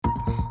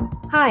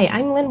Hi,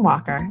 I'm Lynn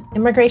Walker,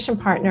 immigration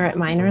partner at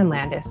Minor &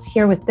 Landis,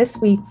 here with this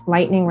week's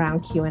Lightning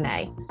Round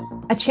Q&A,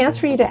 a chance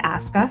for you to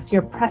ask us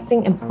your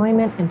pressing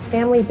employment and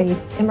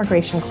family-based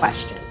immigration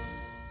questions.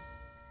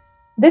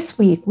 This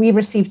week, we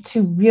received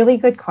two really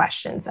good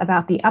questions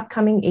about the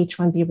upcoming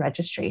H-1B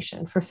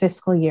registration for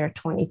fiscal year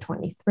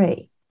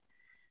 2023.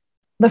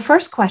 The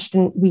first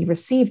question we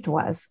received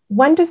was,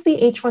 when does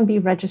the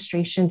H-1B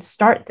registration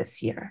start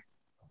this year?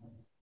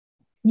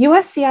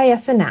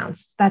 USCIS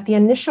announced that the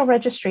initial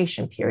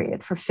registration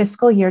period for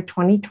fiscal year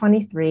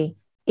 2023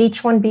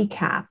 H-1B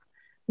CAP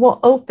will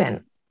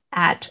open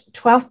at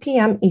 12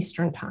 p.m.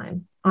 Eastern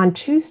Time on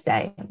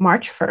Tuesday,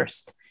 March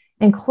 1st,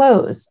 and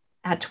close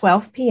at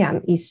 12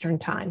 p.m. Eastern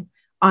Time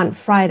on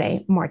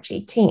Friday, March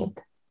 18th.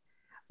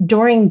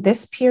 During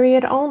this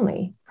period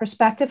only,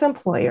 prospective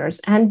employers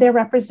and their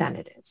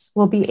representatives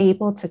will be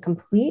able to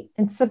complete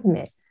and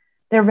submit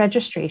their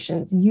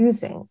registrations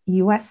using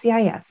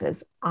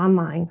USCIS's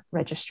online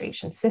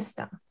registration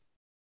system.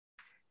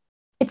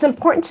 It's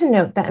important to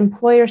note that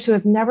employers who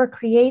have never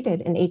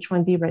created an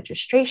H-1B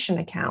registration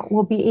account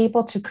will be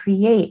able to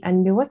create a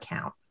new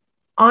account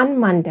on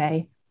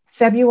Monday,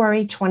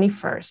 February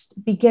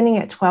 21st, beginning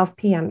at 12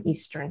 p.m.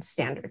 Eastern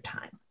Standard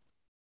Time.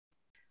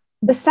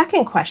 The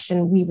second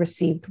question we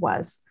received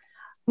was,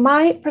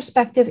 my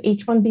prospective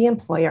H-1B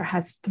employer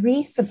has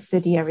 3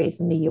 subsidiaries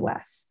in the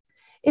US.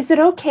 Is it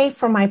okay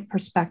for my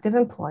prospective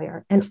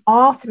employer and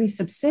all 3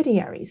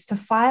 subsidiaries to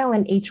file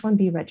an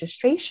H-1B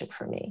registration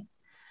for me?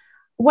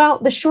 Well,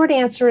 the short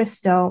answer is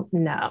still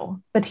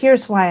no, but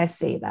here's why I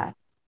say that.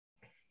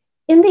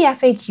 In the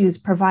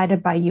FAQs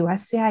provided by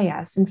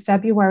USCIS in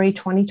February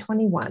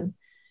 2021,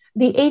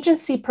 the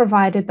agency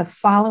provided the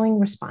following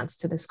response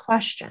to this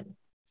question.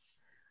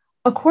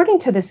 According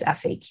to this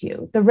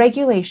FAQ, the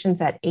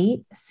regulations at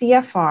 8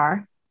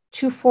 CFR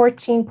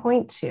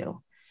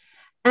 214.2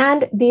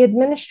 and the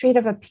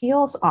Administrative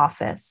Appeals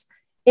Office,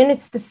 in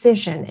its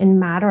decision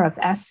in matter of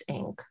S.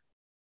 Inc.,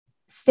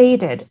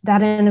 stated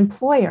that an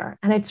employer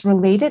and its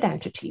related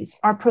entities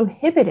are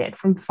prohibited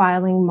from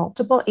filing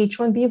multiple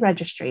H-1B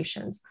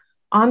registrations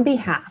on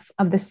behalf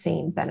of the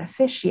same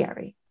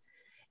beneficiary.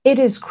 It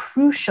is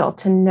crucial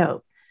to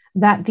note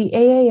that the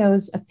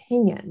AAO's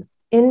opinion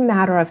in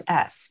matter of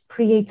S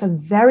creates a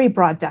very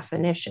broad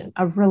definition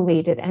of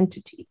related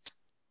entities.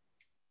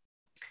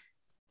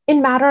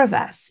 In matter of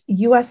S,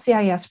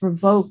 USCIS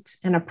revoked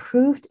an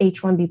approved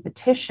H-1B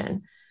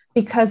petition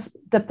because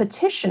the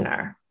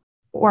petitioner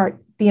or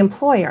the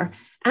employer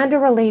and a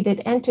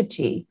related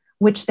entity,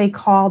 which they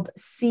called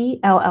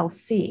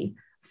CLLC,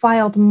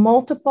 filed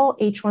multiple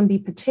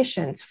H-1B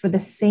petitions for the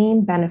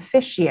same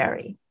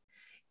beneficiary,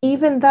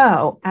 even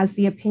though, as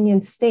the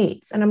opinion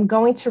states, and I'm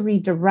going to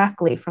read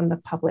directly from the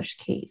published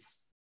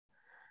case,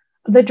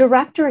 the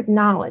director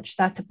acknowledged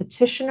that the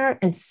petitioner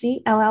and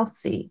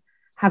CLLC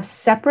have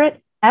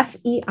separate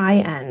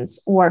FEINs,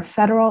 or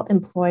Federal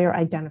Employer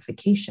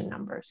Identification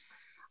Numbers,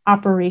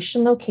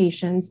 operation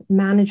locations,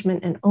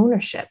 management, and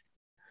ownership.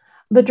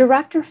 The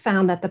director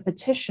found that the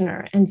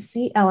petitioner and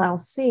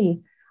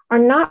CLLC are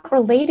not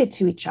related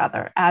to each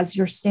other as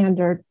your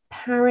standard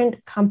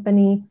parent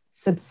company,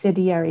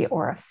 subsidiary,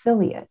 or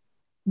affiliate.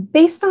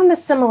 Based on the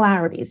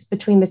similarities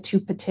between the 2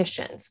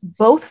 petitions,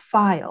 both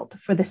filed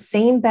for the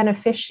same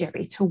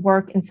beneficiary to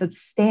work in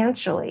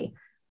substantially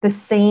the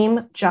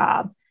same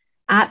job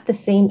at the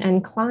same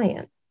end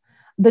client,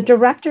 the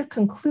director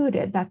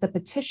concluded that the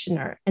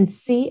petitioner and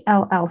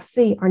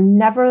CLLC are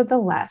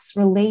nevertheless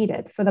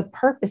related for the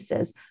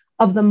purposes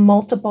of the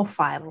multiple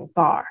filing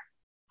bar.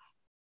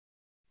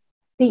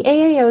 The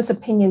AAO's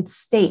opinion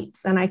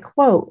states, and I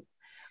quote,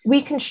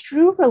 "We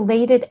construe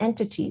related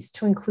entities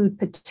to include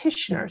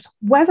petitioners,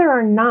 whether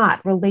or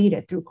not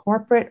related through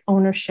corporate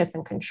ownership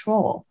and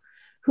control,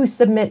 who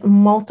submit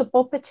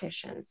multiple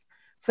petitions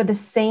for the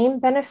same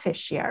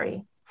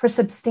beneficiary for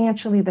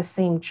substantially the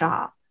same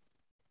job."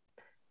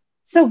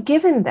 So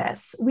given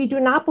this, we do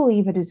not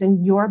believe it is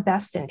in your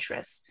best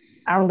interest,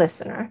 our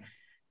listener,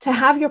 to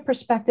have your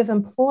prospective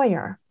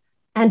employer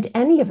and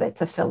any of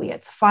its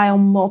affiliates file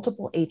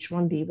multiple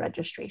H-1B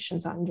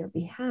registrations on your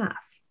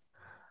behalf.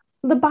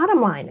 The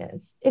bottom line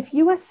is, if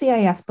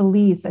USCIS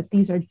believes that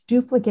these are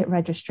duplicate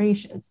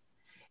registrations,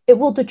 it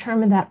will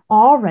determine that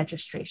all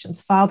registrations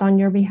filed on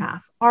your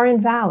behalf are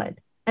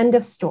invalid. End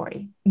of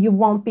story. You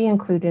won't be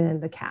included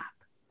in the CAP.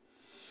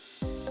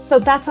 So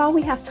that's all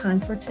we have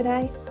time for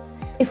today.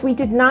 If we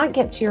did not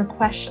get to your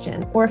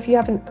question, or if you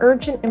have an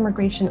urgent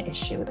immigration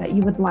issue that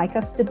you would like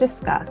us to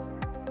discuss,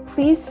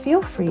 please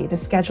feel free to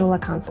schedule a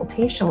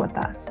consultation with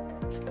us.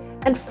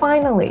 And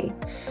finally,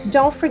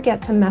 don't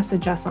forget to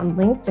message us on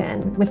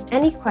LinkedIn with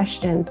any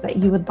questions that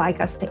you would like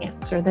us to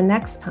answer the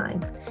next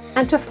time,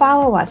 and to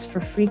follow us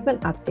for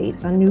frequent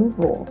updates on new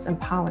rules and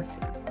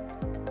policies.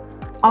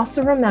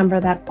 Also remember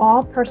that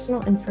all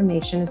personal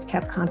information is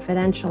kept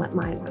confidential at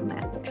Minor &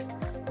 Landis,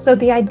 so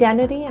the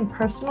identity and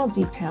personal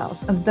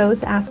details of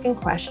those asking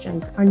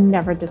questions are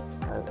never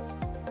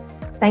disclosed.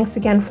 Thanks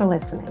again for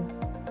listening.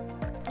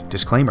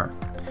 Disclaimer.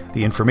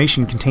 The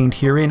information contained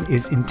herein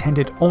is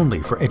intended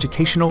only for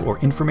educational or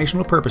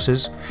informational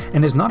purposes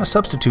and is not a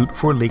substitute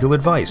for legal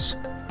advice.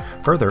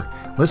 Further,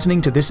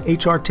 listening to this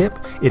HR tip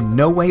in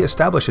no way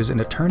establishes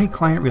an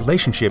attorney-client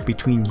relationship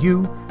between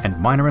you and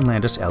Miner &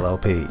 Landis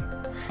LLP.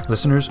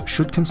 Listeners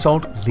should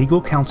consult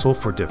legal counsel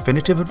for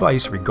definitive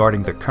advice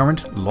regarding the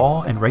current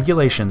law and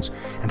regulations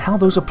and how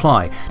those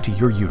apply to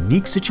your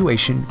unique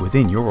situation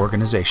within your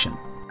organization.